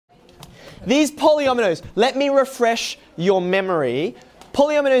These polyominoes, let me refresh your memory.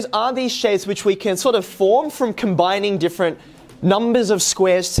 Polyominoes are these shapes which we can sort of form from combining different numbers of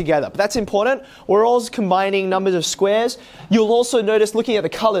squares together. But that's important. We're always combining numbers of squares. You'll also notice, looking at the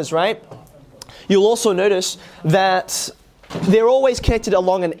colors, right? You'll also notice that they're always connected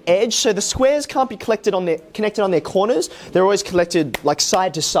along an edge, so the squares can't be connected on their corners. They're always connected like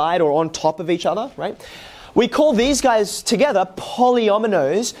side to side or on top of each other, right? We call these guys together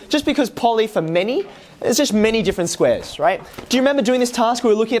polyominoes, just because poly for many, it's just many different squares, right? Do you remember doing this task? We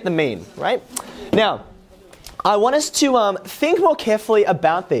were looking at the mean, right? Now, I want us to think more carefully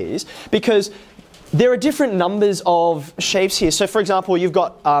about these because there are different numbers of shapes here. So for example, you've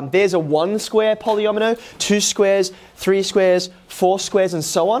got, there's a 1 square polyomino, 2 squares, 3 squares, 4 squares, and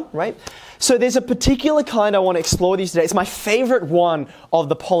so on, right? So there's a particular kind I want to explore these today. It's my favorite one of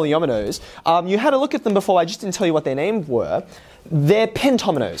the polyominoes. You had a look at them before, I just didn't tell you what their names were. They're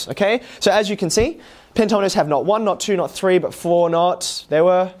pentominoes, okay? So as you can see, pentominoes have not 1, not 2, not 3, but 4, there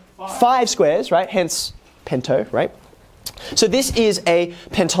were 5 squares, right? Hence, pento, right? So this is a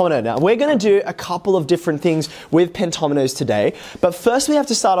pentomino. Now, we're going to do a couple of different things with pentominoes today, but first we have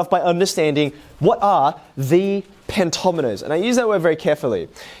to start off by understanding what are the pentominoes. And I use that word very carefully.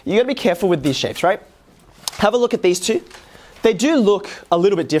 You've got to be careful with these shapes, right? Have a look at these two. They do look a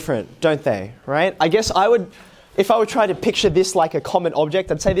little bit different, don't they, right? I guess I would, if I were trying to picture this like a common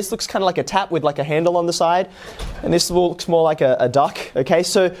object, I'd say this looks kind of like a tap with like a handle on the side, and this looks more like a duck, okay?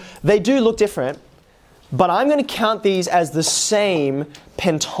 So they do look different. But I'm going to count these as the same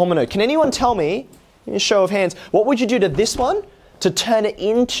pentomino. Can anyone tell me, in a show of hands, what would you do to this one to turn it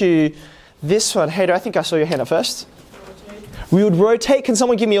into this one? Hayder, I think I saw your hand up first. Rotate. We would rotate. Can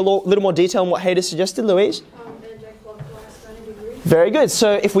someone give me a little more detail on what Hayder suggested, Louise? Anti-clockwise, 90 degrees. Very good.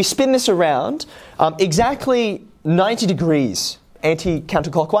 So if we spin this around, exactly 90 degrees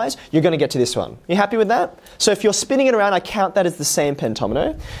anti-counterclockwise, you're going to get to this one. You happy with that? So if you're spinning it around, I count that as the same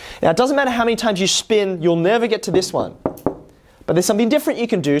pentomino. Now, it doesn't matter how many times you spin, you'll never get to this one. But there's something different you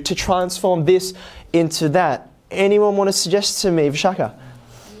can do to transform this into that. Anyone want to suggest to me, Vishaka?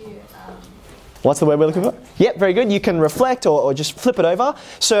 What's the word we're looking for? Yep, very good. You can reflect or just flip it over.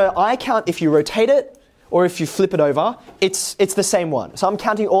 So I count if you rotate it or if you flip it over, it's the same one. So I'm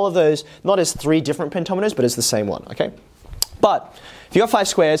counting all of those not as 3 different pentominoes, but as the same one, okay? But if you've got 5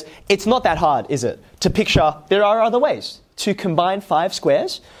 squares, it's not that hard, is it? To picture, there are other ways to combine 5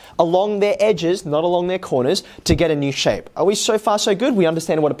 squares along their edges, not along their corners, to get a new shape. Are we so far so good? We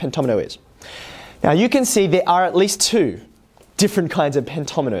understand what a pentomino is. Now you can see there are at least 2 different kinds of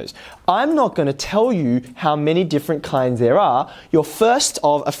pentominoes. I'm not going to tell you how many different kinds there are. Your first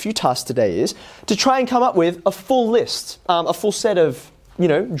of a few tasks today is to try and come up with a full list, a full set of, you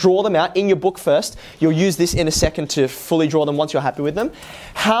know, draw them out in your book first. You'll use this in a second to fully draw them once you're happy with them.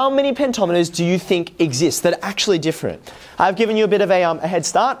 How many pentominoes do you think exist that are actually different? I've given you a bit of a head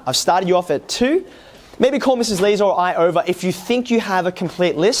start. I've started you off at 2. Maybe call Mrs. Lees or I over if you think you have a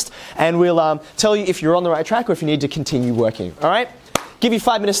complete list, and we'll tell you if you're on the right track or if you need to continue working. All right? Give you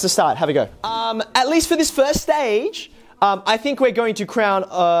 5 minutes to start. Have a go. At least for this first stage, I think we're going to crown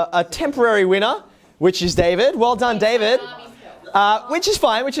a temporary winner, which is David. Well done, David. Which is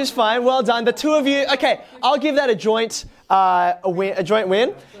fine. Well done. The 2 of you, okay, I'll give that a joint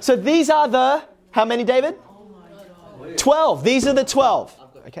win. So these are the, how many, David? 12. These are the 12.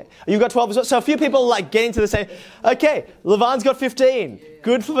 Okay, you've got 12 as well. So a few people like getting to the same. Okay, Levan's got 15.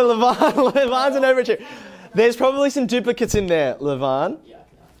 Good for Levan. Levan's an overachieve. There's probably some duplicates in there, Levan.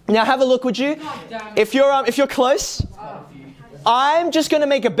 Now have a look, would you? If you're close, I'm just going to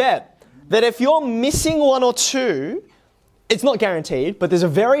make a bet that if you're missing 1 or 2, it's not guaranteed, but there's a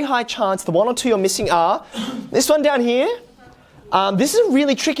very high chance the 1 or 2 you're missing are this one down here. This is a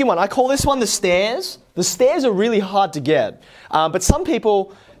really tricky one. I call this one the stairs. The stairs are really hard to get, but some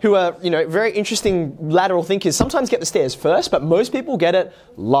people who are, you know, very interesting lateral thinkers sometimes get the stairs first, but most people get it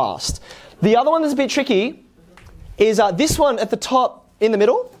last. The other one that's a bit tricky is this one at the top in the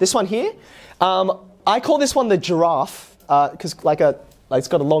middle. This one here. I call this one the giraffe because it's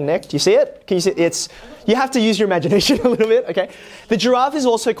got a long neck. Do you see it? Can you see it? You have to use your imagination a little bit, okay? The giraffe is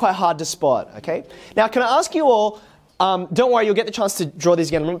also quite hard to spot, okay? Now, can I ask you all, don't worry, you'll get the chance to draw these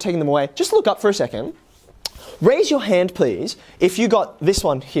again. I'm not taking them away. Just look up for a second. Raise your hand, please, if you got this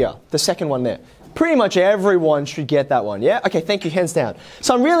one here, the second one there. Pretty much everyone should get that one, yeah? Okay, thank you, hands down.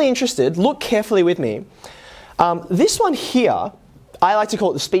 So I'm really interested. Look carefully with me. This one here, I like to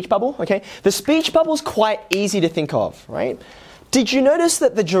call it the speech bubble, okay? The speech bubble is quite easy to think of, right? Did you notice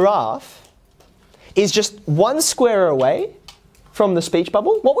that the giraffe is just 1 square away from the speech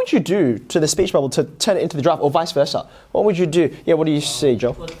bubble, what would you do to the speech bubble to turn it into the giraffe, or vice versa? What would you do? Yeah, what do you see,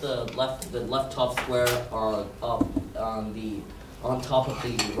 Joel? Put the left top square on top of the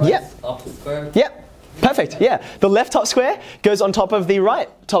right up square. Yep. Perfect, yeah. The left top square goes on top of the right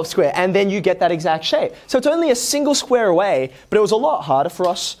top square, and then you get that exact shape. So it's only a single square away, but it was a lot harder for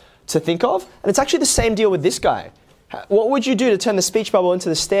us to think of. And it's actually the same deal with this guy. What would you do to turn the speech bubble into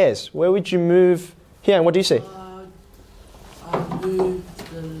the stairs? Where would you move here, and what do you see? I'll move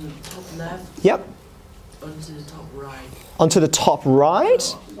the top left. Yep. Onto the top right. Onto the top right?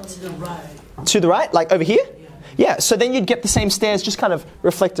 To the right. To the right, like over here? Yeah, so then you'd get the same stairs just kind of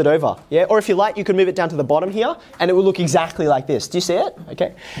reflected over. Yeah, or if you like, you could move it down to the bottom here, and it would look exactly like this. Do you see it?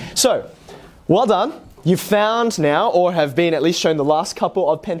 Okay. So, well done. You've found now, or have been at least shown the last couple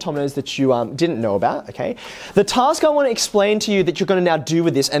of pentominoes that you didn't know about. Okay. The task I want to explain to you that you're going to now do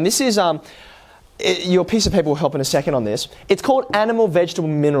with this, and this is your piece of paper will help in a second on this. It's called animal, vegetable,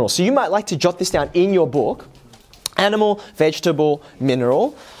 mineral. So you might like to jot this down in your book. Animal, vegetable,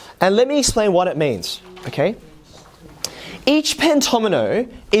 mineral. And let me explain what it means. Okay. Each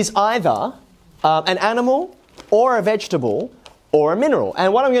pentomino is either an animal or a vegetable or a mineral.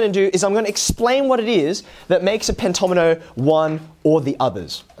 And what I'm going to do is I'm going to explain what it is that makes a pentomino one or the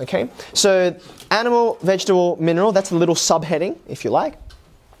others. Okay? So animal, vegetable, mineral, that's a little subheading, if you like.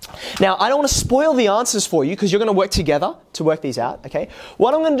 Now, I don't want to spoil the answers for you because you're going to work together to work these out. Okay?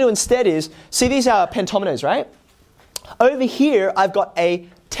 What I'm going to do instead is, see these are pentominoes, right? Over here, I've got a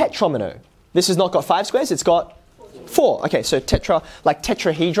tetromino. This has not got 5 squares, it's got 4. Okay, so like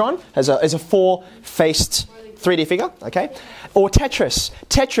tetrahedron is a 4-faced 3D figure, okay? Or Tetris.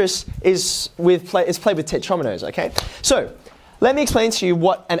 Tetris is played with tetrominoes, okay? So, let me explain to you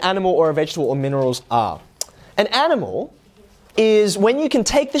what an animal or a vegetable or minerals are. An animal is when you can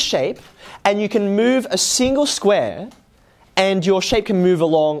take the shape and you can move a single square and your shape can move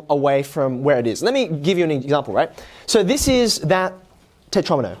along away from where it is. Let me give you an example, right? So this is that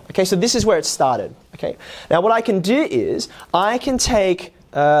tetromino. Okay, so this is where it started. Okay, now what I can do is I can take,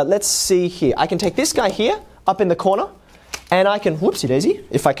 let's see here, I can take this guy here up in the corner, and I can, whoopsie daisy,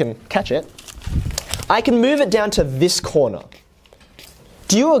 if I can catch it, I can move it down to this corner.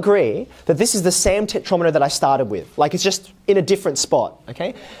 Do you agree that this is the same tetromino that I started with? Like it's just in a different spot.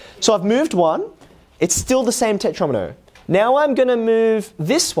 Okay, so I've moved one, it's still the same tetromino. Now I'm going to move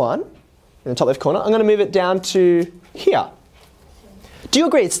this one in the top left corner. I'm going to move it down to here. Do you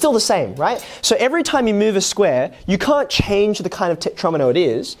agree? It's still the same, right? So every time you move a square, you can't change the kind of tetromino it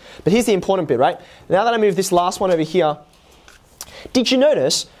is. But here's the important bit, right? Now that I move this last one over here, did you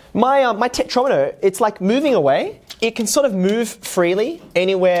notice my tetromino, it's like moving away. It can sort of move freely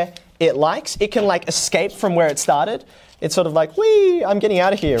anywhere it likes. It can like escape from where it started. It's sort of like, whee, I'm getting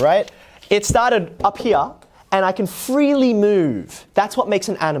out of here, right? It started up here, and I can freely move. That's what makes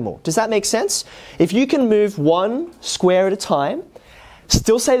an animal. Does that make sense? If you can move one square at a time,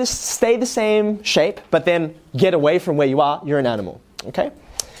 still stay the same shape, but then get away from where you are, you're an animal. Okay?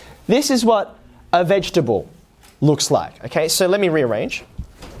 This is what a vegetable looks like. Okay, so let me rearrange.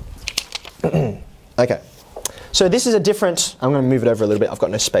 Okay. So this is a different, I'm going to move it over a little bit. I've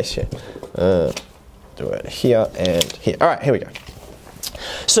got no space here. Do it here and here. All right, here we go.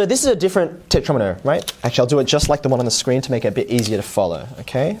 So this is a different tetromino, right? Actually, I'll do it just like the one on the screen to make it a bit easier to follow.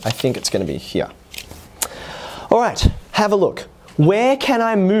 Okay? I think it's going to be here. All right, have a look. Where can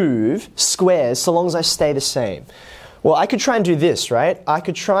I move squares so long as I stay the same? Well, I could try and do this, right? I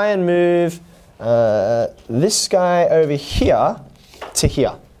could try and move this guy over here to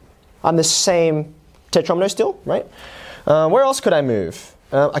here. I'm the same tetromino still, right? Where else could I move?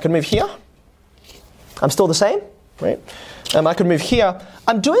 I could move here. I'm still the same, right? I could move here.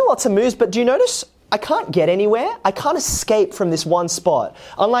 I'm doing lots of moves, but do you notice I can't get anywhere? I can't escape from this one spot.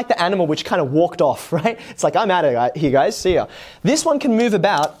 Unlike the animal which kind of walked off, right? It's like, I'm out of here, guys. See ya. This one can move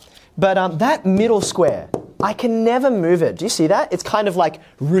about, but that middle square, I can never move it. Do you see that? It's kind of like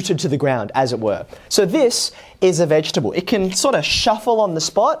rooted to the ground, as it were. So this is a vegetable. It can sort of shuffle on the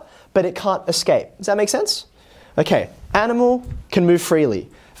spot, but it can't escape. Does that make sense? Okay, animal can move freely.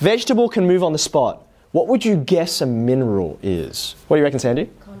 Vegetable can move on the spot. What would you guess a mineral is? What do you reckon, Sandy?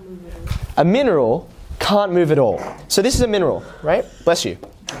 Can't move it all. A mineral can't move at all. So this is a mineral, right? Bless you.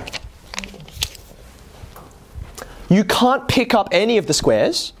 You can't pick up any of the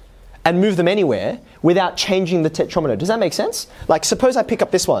squares and move them anywhere without changing the tetromino. Does that make sense? Like suppose I pick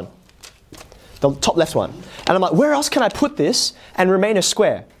up this one, the top left one, and I'm like, where else can I put this and remain a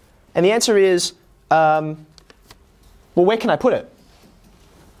square? And the answer is, well, where can I put it?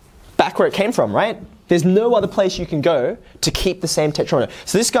 Back where it came from, right? There's no other place you can go to keep the same tetromino.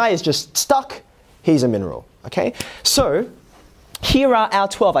 So this guy is just stuck. He's a mineral, okay? So Here are our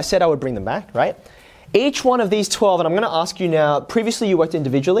 12. I said I would bring them back, right? Each one of these 12, and I'm going to ask you now, previously you worked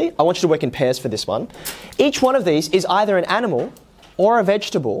individually. I want you to work in pairs for this one. Each one of these is either an animal or a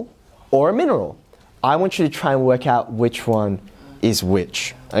vegetable or a mineral. I want you to try and work out which one is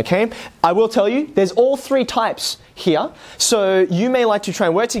which, okay? I will tell you, there's all three types here. So you may like to try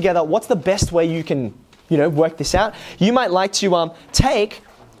and work together. What's the best way you can, work this out? You might like to take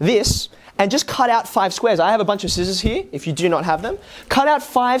this and just cut out 5 squares. I have a bunch of scissors here, if you do not have them. Cut out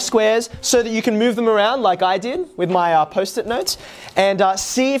 5 squares so that you can move them around like I did with my Post-it notes, and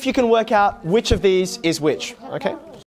see if you can work out which of these is which, okay?